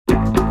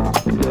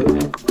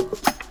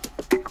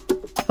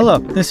Hello,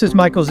 this is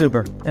Michael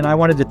Zuber, and I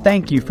wanted to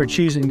thank you for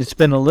choosing to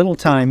spend a little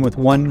time with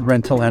one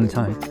rental at a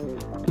time.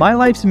 My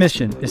life's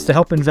mission is to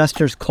help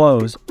investors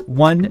close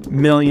 1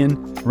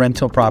 million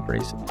rental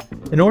properties.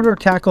 In order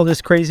to tackle this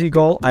crazy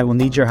goal, I will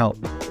need your help.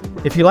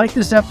 If you like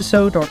this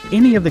episode or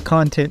any of the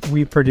content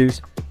we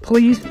produce,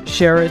 please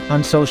share it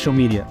on social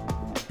media.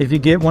 If you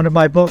get one of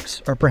my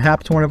books or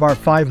perhaps one of our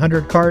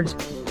 500 cards,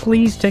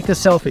 please take a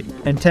selfie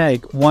and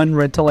tag one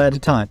rental at a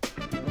time.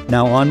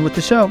 Now on with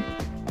the show.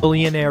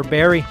 Billionaire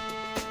Barry.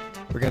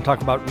 We're going to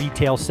talk about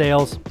retail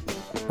sales.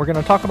 We're going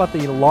to talk about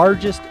the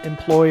largest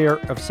employer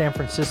of San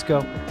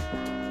Francisco,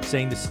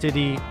 saying the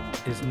city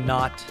is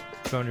not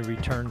going to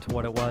return to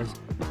what it was.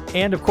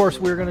 And of course,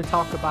 we're going to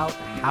talk about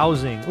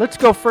housing. Let's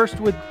go first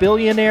with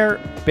Billionaire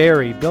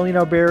Barry.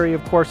 Billionaire Barry,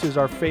 of course, is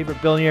our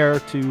favorite billionaire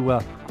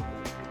to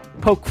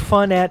poke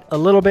fun at a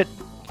little bit.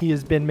 He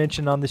has been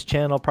mentioned on this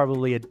channel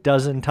probably a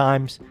dozen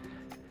times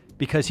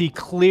because he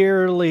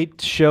clearly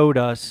showed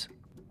us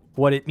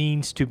what it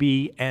means to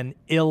be an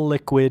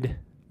illiquid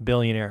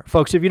billionaire.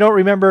 Folks, if you don't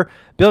remember,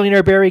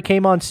 Billionaire Barry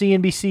came on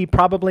CNBC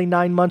probably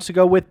 9 months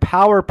ago with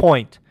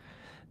PowerPoint.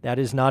 That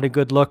is not a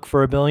good look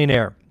for a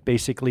billionaire,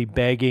 basically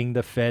begging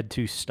the Fed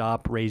to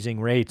stop raising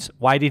rates.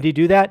 Why did he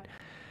do that?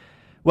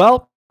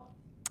 Well,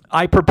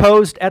 I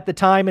proposed at the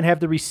time and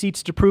have the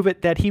receipts to prove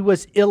it that he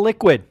was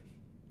illiquid.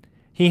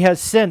 He has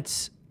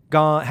since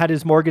had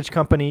his mortgage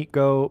company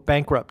go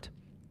bankrupt.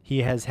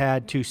 He has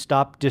had to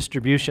stop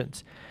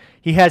distributions.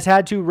 He has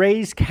had to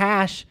raise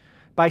cash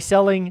by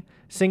selling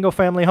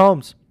single-family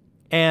homes.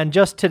 And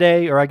just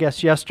today, or I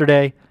guess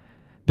yesterday,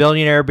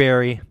 Billionaire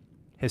Barry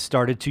has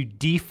started to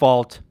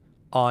default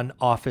on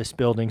office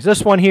buildings.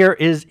 This one here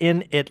is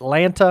in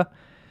Atlanta.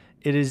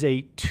 It is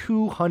a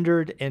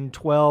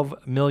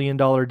 $212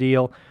 million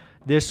deal.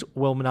 This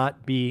will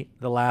not be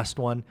the last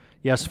one.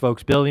 Yes,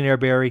 folks, Billionaire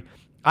Barry.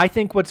 I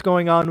think what's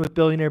going on with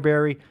Billionaire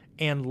Barry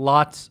and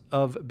lots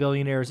of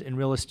billionaires in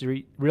real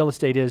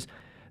estate is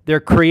they're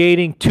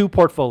creating two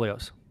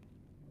portfolios.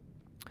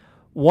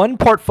 One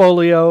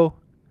portfolio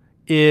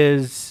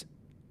is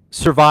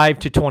survive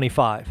to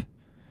 25.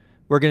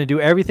 We're going to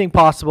do everything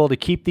possible to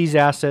keep these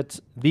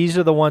assets. These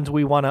are the ones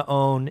we want to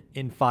own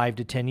in 5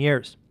 to 10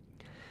 years.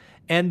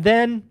 And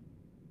then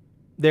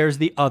there's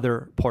the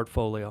other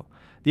portfolio.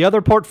 The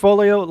other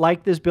portfolio,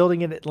 like this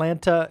building in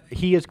Atlanta,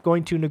 he is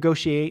going to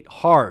negotiate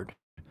hard.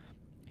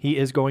 He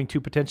is going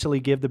to potentially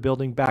give the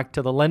building back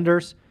to the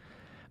lenders.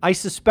 I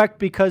suspect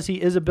because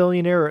he is a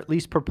billionaire, or at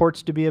least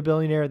purports to be a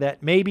billionaire,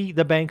 that maybe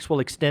the banks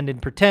will extend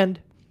and pretend.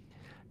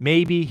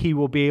 Maybe he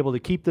will be able to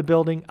keep the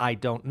building. I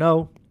don't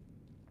know.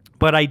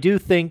 But I do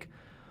think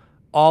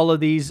all of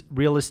these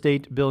real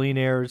estate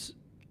billionaires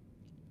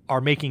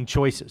are making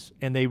choices,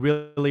 and they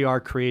really are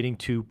creating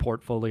two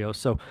portfolios.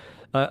 So,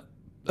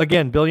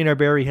 again, Billionaire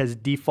Barry has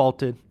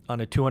defaulted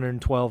on a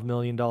 $212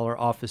 million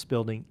office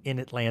building in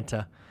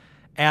Atlanta,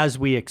 as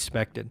we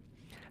expected.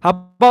 How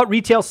about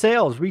retail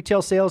sales?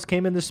 Retail sales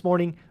came in this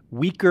morning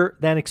weaker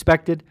than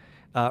expected.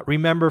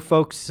 Remember,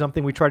 folks,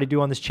 something we try to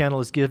do on this channel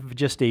is give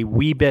just a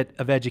wee bit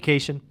of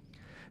education.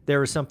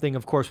 There is something,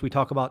 of course, we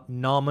talk about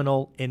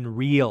nominal and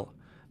real.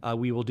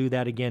 We will do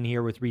that again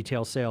here with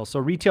retail sales. So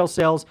retail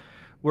sales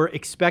were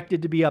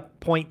expected to be up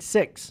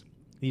 0.6.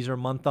 These are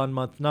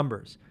month-on-month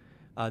numbers.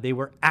 They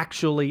were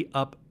actually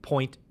up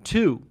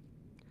 0.2.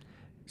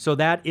 So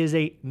that is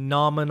a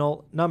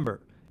nominal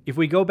number. If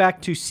we go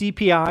back to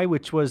CPI,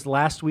 which was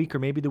last week or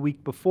maybe the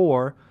week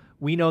before,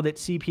 we know that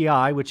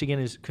CPI, which again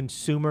is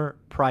Consumer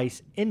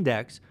Price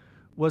Index,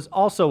 was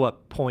also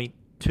up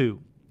 0.2.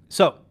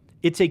 So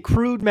it's a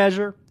crude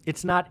measure.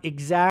 It's not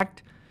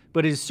exact,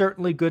 but it is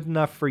certainly good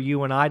enough for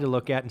you and I to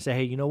look at and say,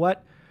 hey, you know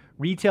what?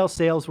 Retail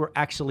sales were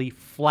actually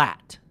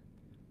flat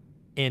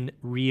in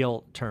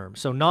real terms.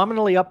 So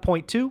nominally up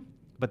 0.2,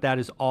 but that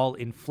is all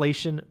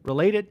inflation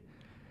related.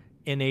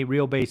 In a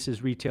real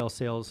basis, retail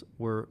sales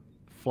were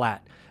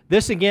flat.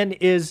 This again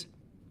is,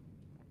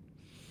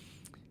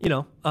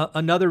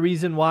 another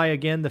reason why,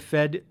 again, the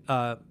Fed,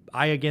 I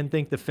again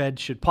think the Fed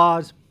should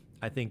pause.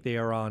 I think they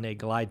are on a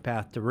glide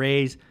path to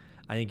raise.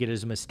 I think it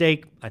is a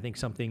mistake. I think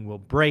something will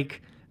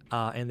break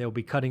and they'll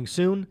be cutting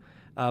soon.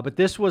 But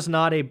this was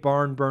not a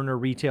barn burner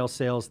retail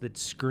sales that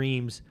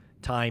screams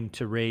time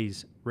to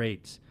raise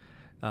rates.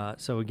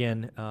 So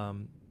again,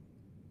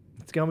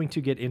 it's going to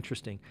get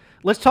interesting.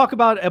 Let's talk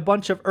about a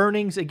bunch of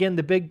earnings. Again,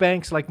 the big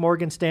banks like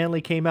Morgan Stanley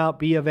came out,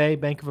 B of A,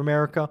 Bank of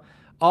America,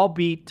 all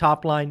beat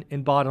top line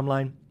and bottom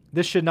line.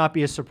 This should not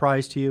be a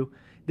surprise to you.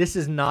 This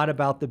is not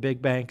about the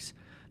big banks.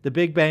 The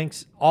big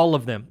banks, all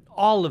of them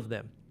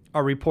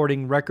are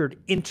reporting record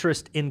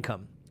interest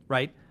income,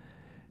 right?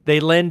 They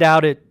lend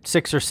out at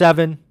 6 or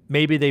 7.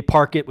 Maybe they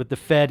park it with the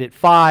Fed at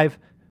 5.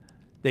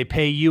 They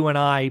pay you and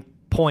I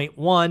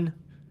 0.1,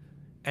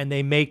 and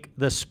they make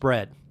the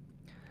spread.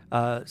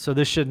 So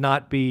this should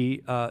not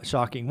be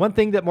shocking. One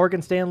thing that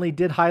Morgan Stanley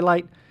did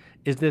highlight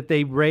is that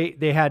they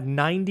had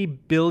 $90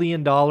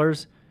 billion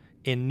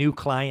in new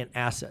client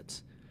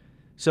assets.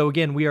 So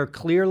again, we are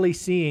clearly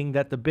seeing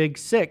that the big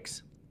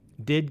six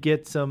did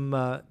get some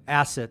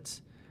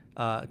assets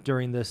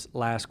during this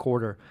last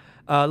quarter.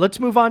 Let's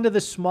move on to the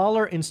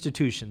smaller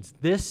institutions.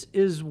 This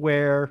is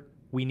where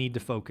we need to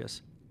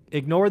focus.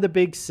 Ignore the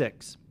big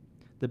six,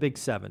 the big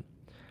seven.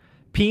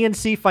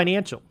 PNC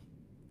Financial.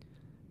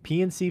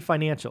 PNC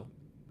Financial,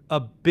 a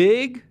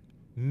big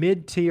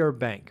mid-tier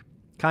bank,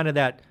 kind of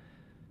that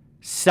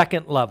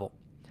second level.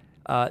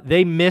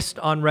 They missed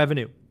on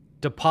revenue.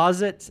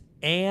 Deposits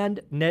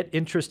and net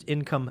interest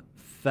income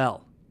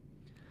fell.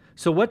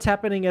 So what's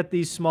happening at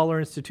these smaller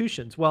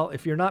institutions? Well,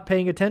 if you're not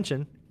paying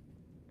attention,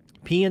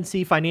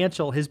 PNC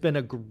Financial has been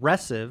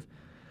aggressive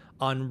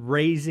on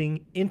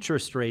raising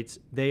interest rates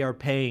they are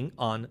paying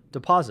on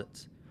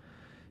deposits.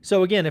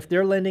 So again, if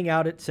they're lending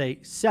out at, say,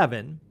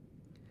 7,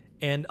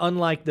 and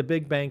unlike the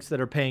big banks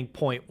that are paying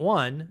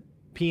 0.1,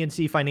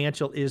 PNC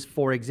Financial is,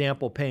 for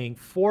example, paying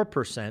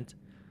 4%,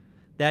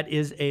 that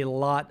is a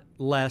lot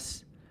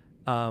less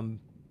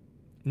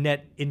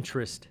net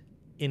interest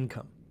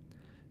income.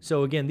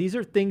 So again, these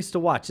are things to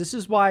watch. This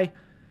is why,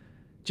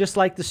 just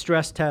like the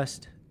stress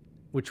test,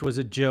 which was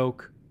a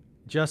joke,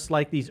 just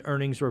like these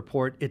earnings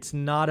report, it's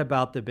not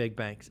about the big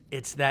banks.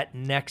 It's that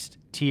next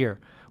tier,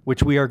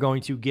 which we are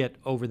going to get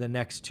over the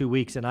next 2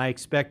 weeks. And I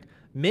expect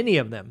many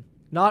of them,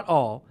 not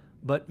all,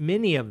 but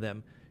many of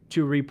them,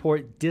 to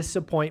report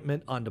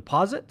disappointment on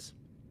deposits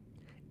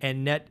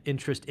and net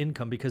interest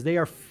income because they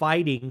are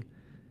fighting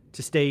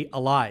to stay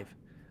alive.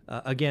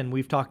 Again,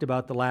 we've talked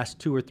about the last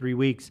 2 or 3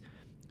 weeks.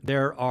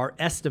 There are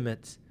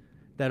estimates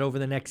that over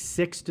the next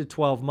 6 to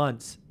 12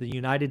 months, the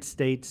United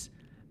States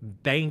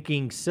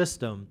banking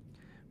system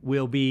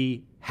will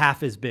be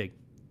half as big,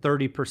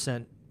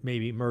 30%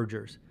 maybe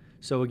mergers.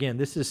 So again,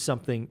 this is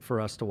something for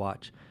us to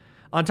watch.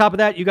 On top of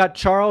that, you got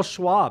Charles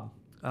Schwab,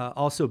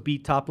 also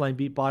beat top line,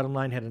 beat bottom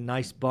line, had a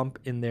nice bump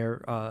in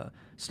their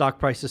stock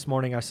price this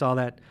morning. I saw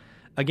that.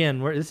 Again,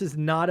 this is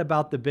not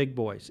about the big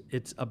boys.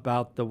 It's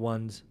about the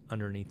ones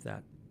underneath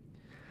that.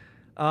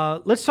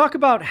 Let's talk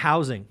about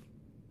housing.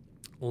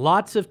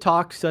 Lots of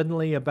talk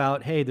suddenly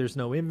about, hey, there's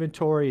no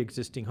inventory,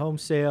 existing home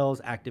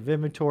sales, active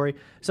inventory,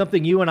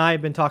 something you and I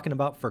have been talking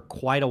about for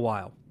quite a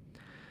while.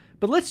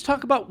 But let's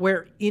talk about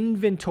where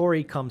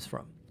inventory comes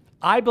from.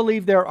 I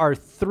believe there are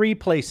 3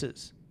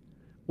 places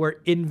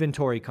where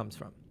inventory comes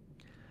from.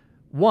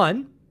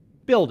 1,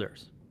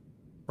 builders,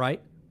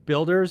 right?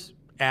 Builders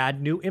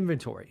add new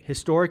inventory.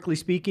 Historically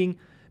speaking,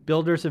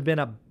 builders have been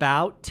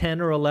about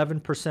 10 or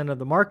 11% of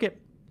the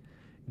market.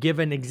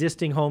 Given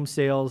existing home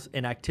sales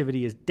and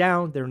activity is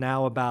down, they're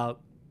now about,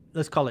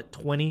 let's call it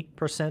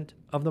 20%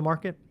 of the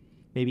market,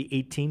 maybe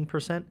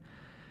 18%.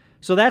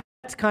 So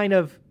that's kind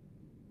of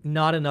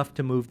not enough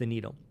to move the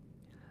needle.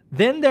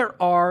 Then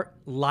there are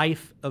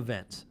life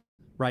events,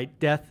 right?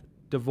 Death,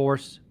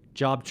 divorce,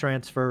 job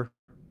transfer,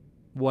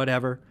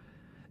 whatever.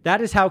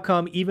 That is how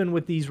come even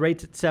with these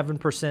rates at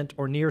 7%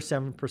 or near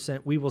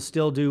 7%, we will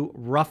still do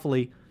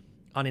roughly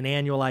on an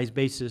annualized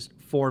basis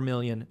 4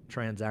 million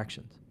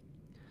transactions.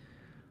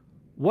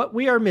 What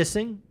we are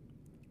missing,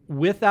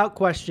 without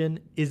question,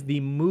 is the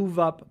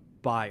move-up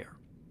buyer.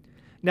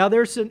 Now,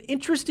 there's an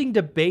interesting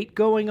debate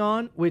going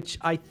on, which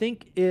I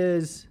think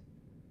is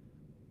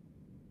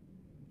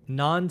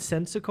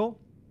nonsensical,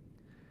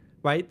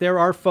 right? There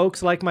are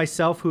folks like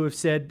myself who have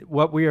said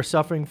what we are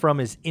suffering from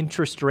is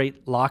interest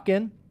rate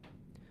lock-in,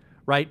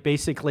 right?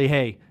 Basically,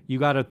 hey, you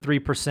got a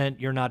 3%,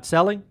 you're not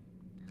selling.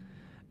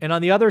 And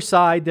on the other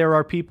side, there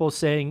are people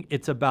saying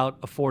it's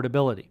about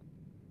affordability,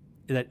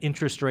 that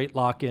interest rate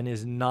lock-in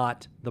is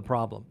not the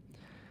problem.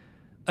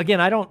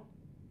 Again, I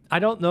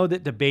don't know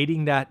that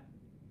debating that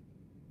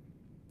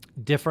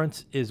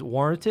difference is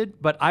warranted,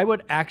 but I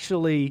would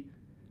actually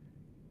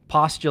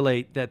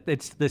postulate that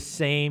it's the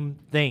same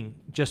thing,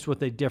 just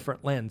with a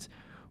different lens.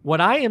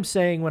 What I am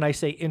saying when I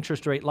say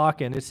interest rate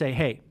lock-in is say,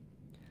 hey,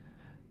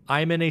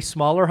 I'm in a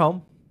smaller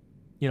home.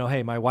 You know,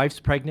 hey, my wife's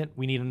pregnant.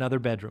 We need another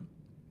bedroom.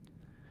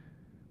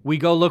 We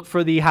go look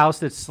for the house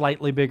that's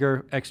slightly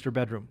bigger, extra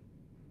bedroom.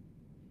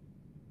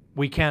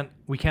 We can't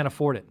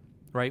afford it,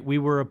 right? We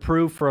were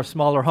approved for a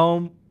smaller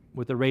home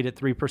with a rate at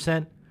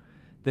 3%.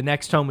 The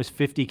next home is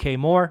 $50K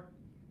more,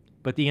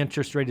 but the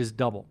interest rate is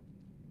double.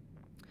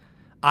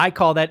 I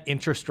call that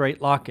interest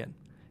rate lock-in.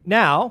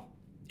 Now,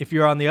 if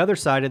you're on the other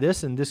side of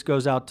this, and this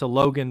goes out to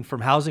Logan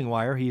from Housing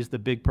Wire, he's the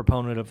big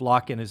proponent of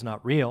lock-in is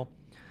not real.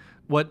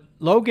 What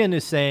Logan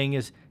is saying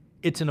is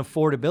it's an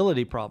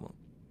affordability problem.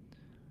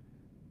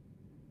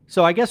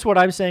 So I guess what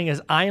I'm saying is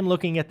I am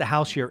looking at the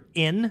house you're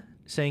in,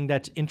 saying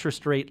that's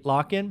interest rate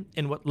lock-in,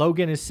 and what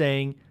Logan is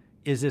saying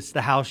is it's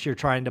the house you're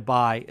trying to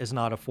buy is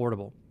not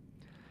affordable.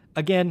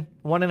 Again,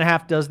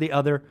 1.5 does the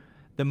other.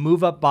 The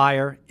move-up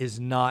buyer is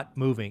not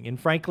moving, and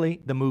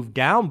frankly, the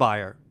move-down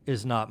buyer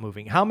is not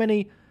moving. How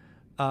many,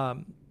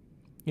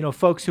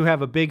 folks who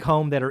have a big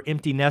home that are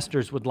empty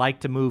nesters would like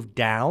to move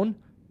down,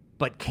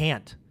 but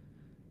can't?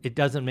 It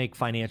doesn't make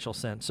financial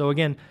sense. So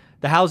again,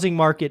 the housing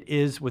market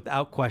is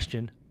without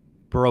question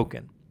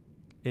broken.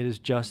 It is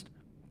just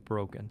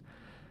broken.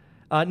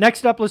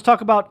 Next up, let's talk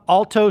about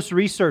Altos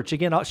Research.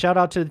 Again, shout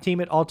out to the team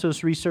at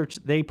Altos Research.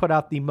 They put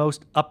out the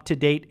most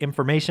up-to-date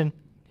information.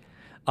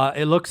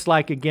 It looks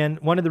like, again,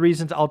 one of the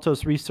reasons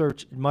Altos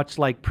Research, much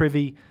like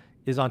Privy,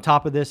 is on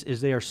top of this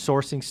is they are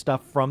sourcing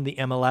stuff from the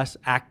MLS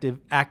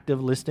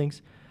active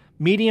listings.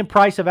 Median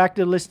price of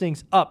active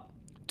listings up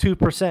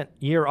 2%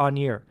 year on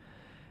year.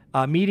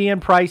 Median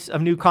price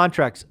of new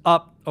contracts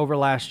up over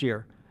last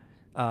year.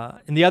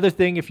 And the other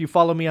thing, if you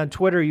follow me on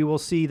Twitter, you will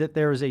see that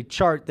there is a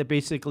chart that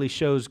basically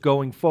shows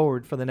going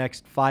forward for the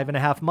next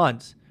 5.5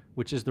 months,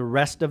 which is the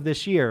rest of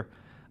this year,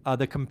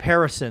 the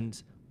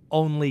comparisons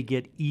only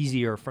get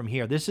easier from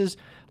here. This is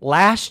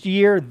last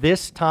year,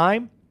 this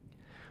time,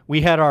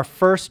 we had our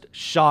first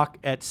shock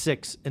at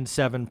 6 and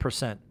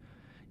 7%.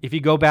 If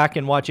you go back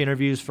and watch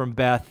interviews from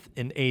Beth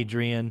and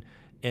Adrian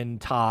and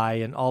Ty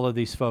and all of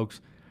these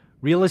folks,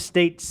 real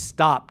estate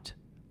stopped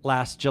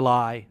last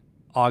July,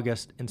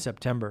 August, and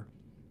September.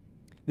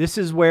 This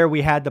is where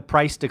we had the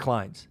price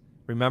declines.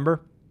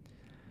 Remember?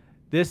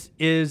 This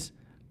is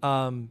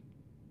going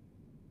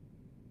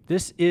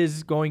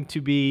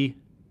to be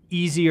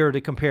easier to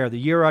compare. The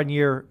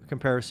year-on-year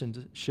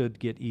comparisons should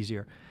get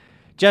easier.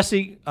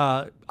 Jesse,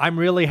 I'm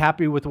really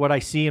happy with what I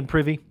see in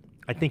Privy.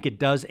 I think it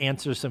does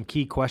answer some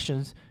key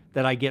questions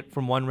that I get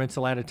from one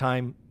rental at a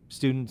time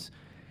students,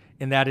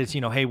 and that is,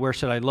 hey, where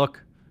should I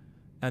look?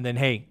 And then,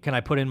 hey, can I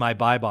put in my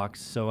buy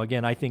box? So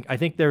again, I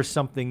think there's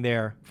something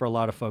there for a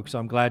lot of folks. So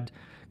I'm glad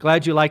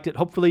you liked it.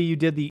 Hopefully you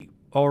did the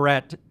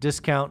ORAT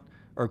discount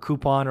or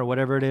coupon or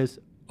whatever it is,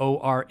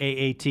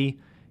 ORAAT.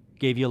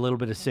 Gave you a little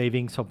bit of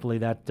savings. Hopefully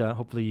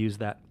you use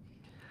that.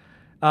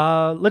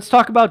 Let's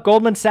talk about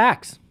Goldman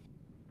Sachs.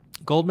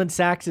 Goldman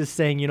Sachs is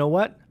saying, you know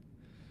what?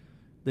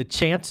 The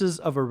chances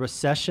of a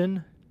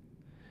recession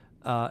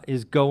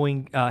have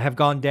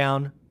gone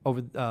down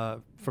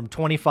over from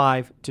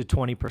 25 to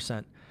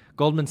 20%.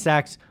 Goldman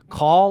Sachs'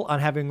 call on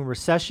having a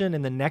recession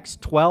in the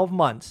next 12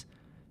 months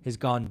has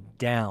gone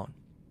down.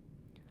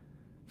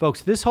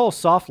 Folks, this whole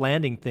soft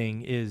landing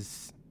thing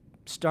is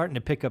starting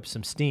to pick up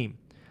some steam.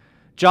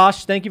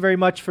 Josh, thank you very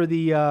much for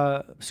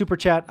the super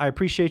chat. I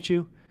appreciate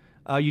you.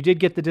 You did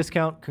get the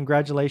discount.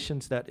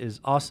 Congratulations. That is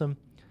awesome.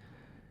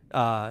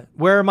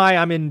 Where am I?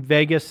 I'm in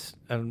Vegas.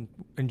 I'm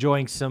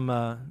enjoying some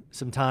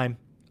time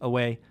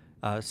away.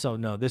 So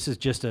no, this is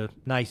just a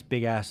nice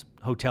big ass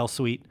hotel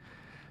suite.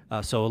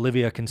 So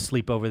Olivia can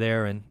sleep over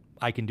there and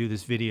I can do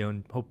this video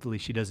and hopefully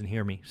she doesn't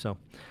hear me. So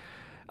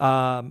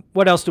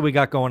what else do we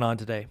got going on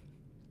today?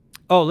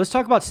 Oh, let's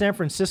talk about San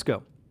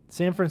Francisco.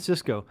 San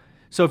Francisco.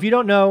 So if you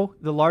don't know,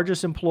 the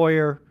largest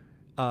employer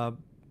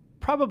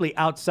probably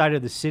outside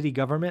of the city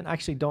government, I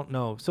actually don't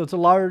know. So it's the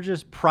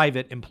largest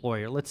private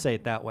employer, let's say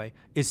it that way,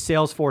 is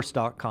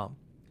Salesforce.com.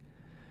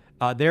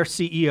 Their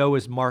CEO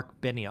is Mark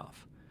Benioff.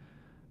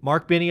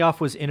 Mark Benioff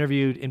was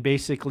interviewed and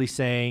basically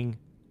saying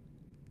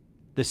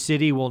the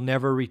city will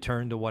never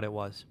return to what it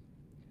was.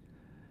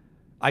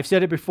 I've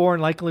said it before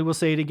and likely will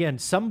say it again.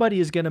 Somebody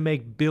is going to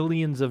make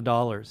billions of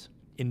dollars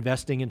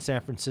investing in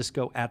San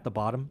Francisco at the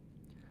bottom.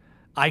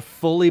 I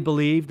fully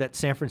believe that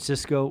San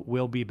Francisco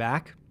will be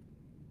back,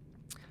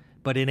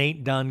 but it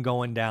ain't done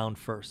going down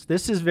first.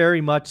 This is very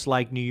much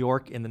like New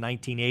York in the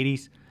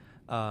 1980s.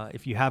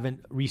 If you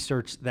haven't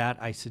researched that,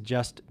 I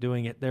suggest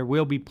doing it. There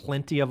will be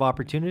plenty of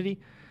opportunity,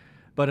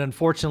 but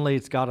unfortunately,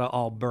 it's got to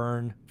all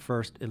burn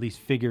first, at least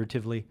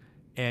figuratively,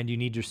 and you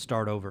need to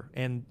start over.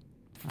 And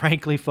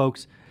frankly,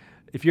 folks,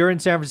 if you're in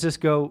San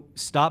Francisco,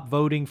 stop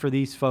voting for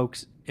these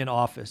folks in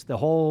office. The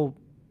whole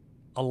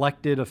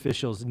elected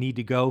officials need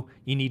to go.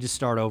 You need to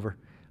start over,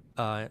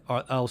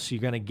 or else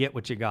you're going to get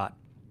what you got.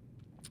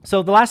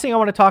 So the last thing I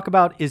want to talk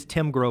about is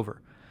Tim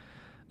Grover.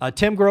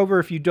 Tim Grover,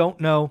 if you don't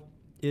know,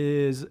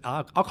 is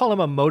I'll call him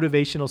a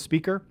motivational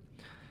speaker.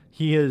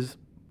 He has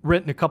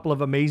written a couple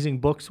of amazing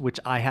books, which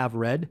I have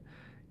read.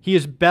 He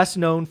is best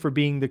known for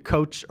being the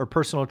coach or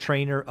personal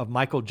trainer of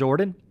Michael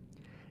Jordan,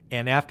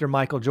 and after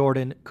Michael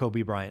Jordan,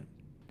 Kobe Bryant.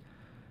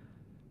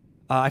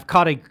 I've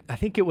caught I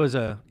think it was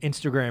a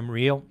Instagram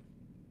reel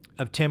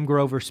of Tim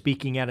Grover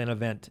speaking at an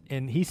event,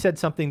 and he said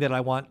something that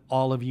I want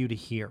all of you to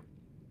hear.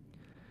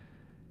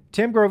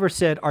 Tim Grover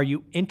said, "Are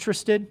you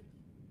interested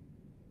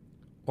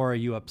or are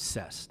you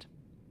obsessed?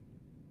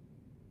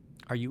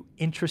 Are you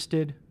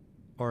interested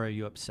or are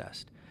you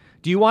obsessed?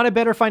 Do you want a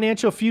better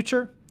financial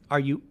future? Are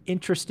you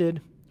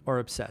interested or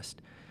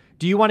obsessed?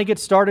 Do you want to get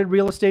started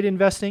real estate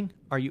investing?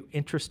 Are you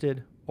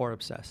interested or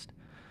obsessed?"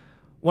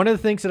 One of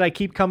the things that I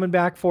keep coming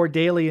back for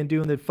daily and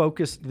doing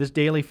this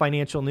daily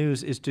financial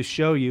news is to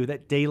show you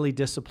that daily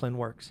discipline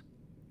works.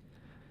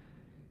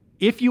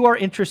 If you are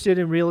interested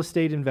in real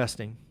estate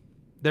investing,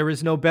 there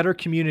is no better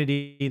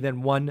community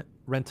than one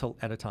rental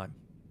at a time.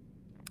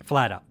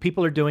 Flat out.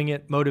 People are doing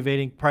it,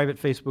 motivating, private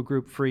Facebook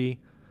group, free,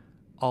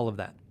 all of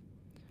that.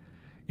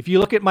 If you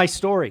look at my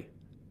story,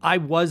 I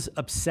was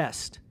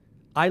obsessed.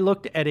 I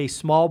looked at a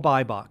small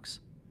buy box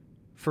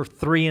for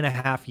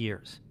 3.5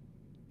 years.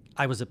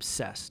 I was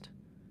obsessed.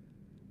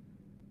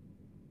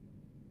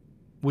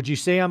 Would you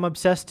say I'm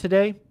obsessed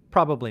today?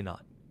 Probably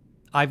not.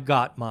 I've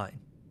got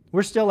mine.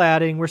 We're still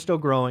adding, we're still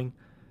growing,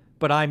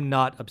 but I'm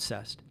not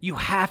obsessed. You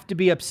have to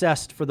be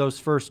obsessed for those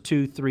first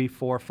 2, 3,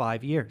 4,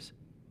 5 years.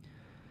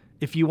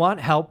 If you want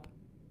help,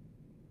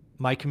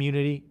 my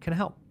community can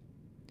help.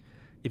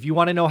 If you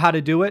want to know how to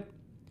do it,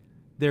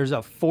 There's a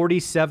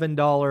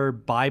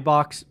 $47 buy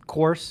box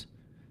course,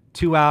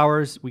 2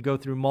 hours. We go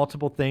through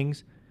multiple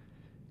things.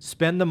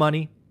 Spend the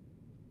money,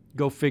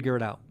 go figure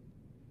it out.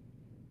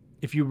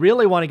 If you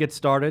really want to get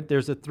started,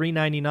 there's a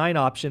 $3.99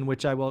 option,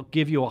 which I will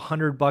give you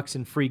 $100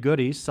 in free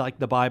goodies, like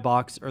the buy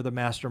box or the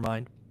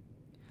mastermind.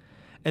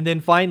 And then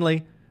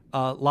finally,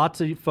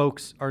 lots of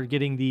folks are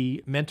getting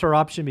the mentor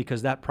option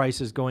because that price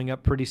is going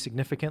up pretty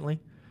significantly.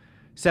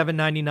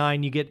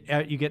 $7.99,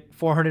 you get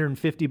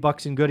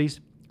 $450 in goodies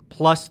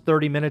plus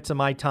 30 minutes of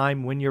my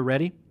time when you're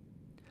ready.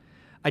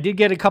 I did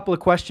get a couple of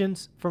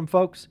questions from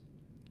folks.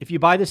 If you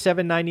buy the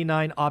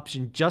 $7.99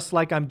 option, just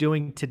like I'm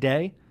doing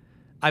today,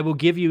 I will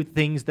give you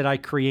things that I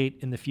create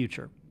in the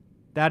future.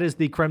 That is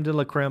the creme de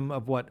la creme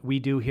of what we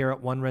do here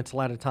at One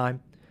Rental at a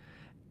Time.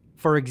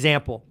 For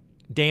example,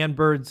 Dan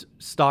Bird's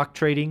stock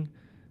trading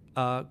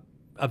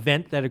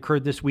event that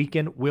occurred this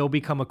weekend will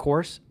become a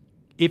course.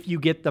 If you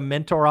get the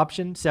mentor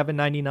option,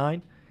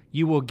 $7.99,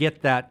 you will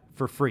get that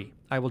for free.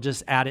 I will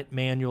just add it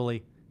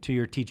manually to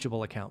your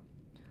Teachable account.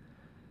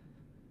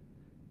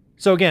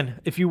 So again,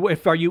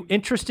 are you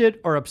interested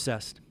or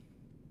obsessed?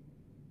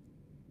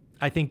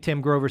 I think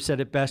Tim Grover said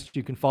it best.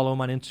 You can follow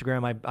him on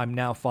Instagram. I'm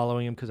now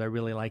following him because I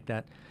really like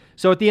that.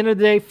 So at the end of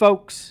the day,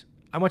 folks,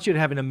 I want you to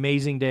have an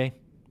amazing day.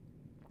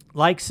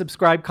 Like,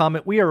 subscribe,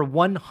 comment. We are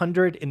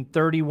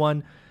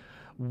 131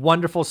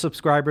 wonderful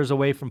subscribers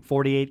away from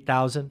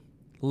 48,000.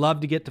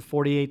 Love to get to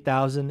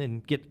 48,000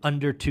 and get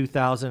under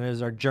 2,000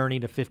 as our journey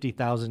to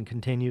 50,000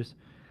 continues.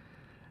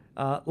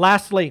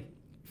 Lastly,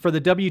 for the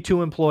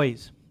W-2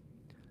 employees,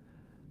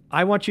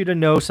 I want you to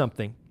know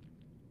something.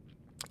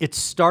 It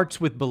starts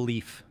with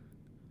belief.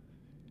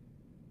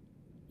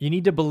 You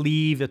need to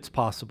believe it's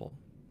possible.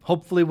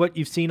 Hopefully what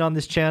you've seen on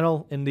this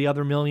channel and the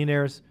other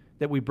millionaires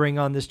that we bring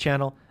on this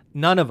channel,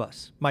 none of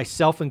us,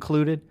 myself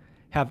included,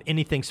 have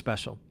anything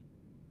special.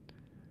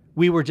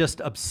 We were just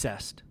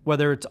obsessed,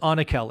 whether it's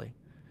Anna Kelly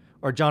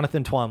or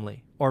Jonathan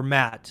Twomley or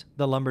Matt,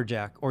 the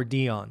lumberjack, or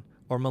Dion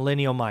or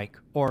Millennial Mike,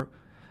 or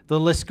the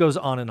list goes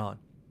on and on.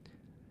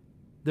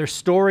 Their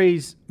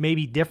stories may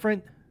be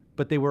different,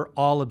 but they were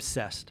all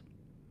obsessed.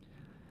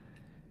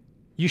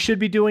 You should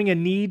be doing a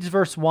needs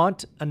versus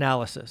want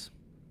analysis.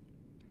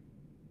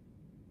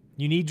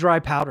 You need dry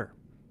powder.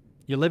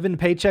 You live in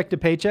paycheck to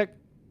paycheck.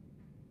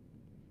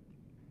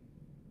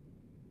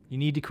 You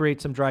need to create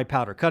some dry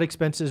powder. Cut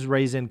expenses,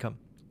 raise income,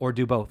 or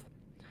do both.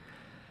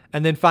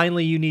 And then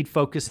finally, you need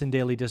focus and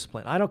daily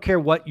discipline. I don't care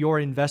what your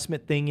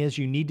investment thing is.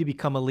 You need to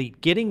become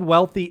elite. Getting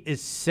wealthy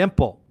is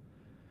simple.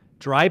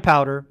 Dry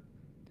powder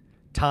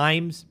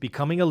times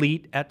becoming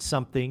elite at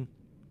something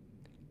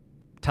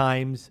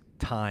times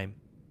time.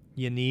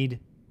 You need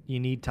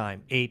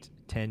time, 8,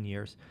 10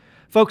 years.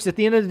 Folks, at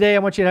the end of the day, I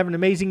want you to have an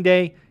amazing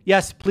day.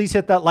 Yes, please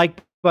hit that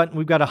like button.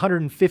 We've got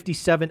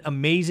 157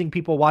 amazing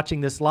people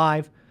watching this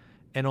live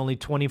and only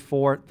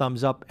 24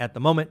 thumbs up at the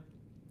moment.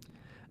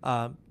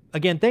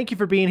 Again, thank you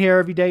for being here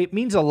every day. It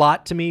means a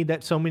lot to me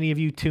that so many of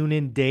you tune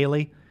in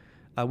daily.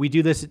 We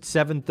do this at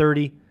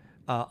 7:30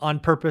 on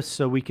purpose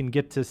so we can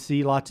get to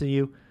see lots of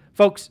you.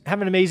 Folks,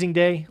 have an amazing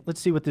day.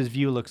 Let's see what this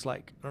view looks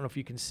like. I don't know if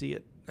you can see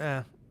it.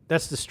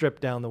 That's the strip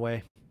down the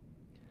way.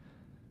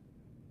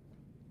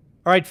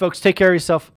 All right, folks, take care of yourself.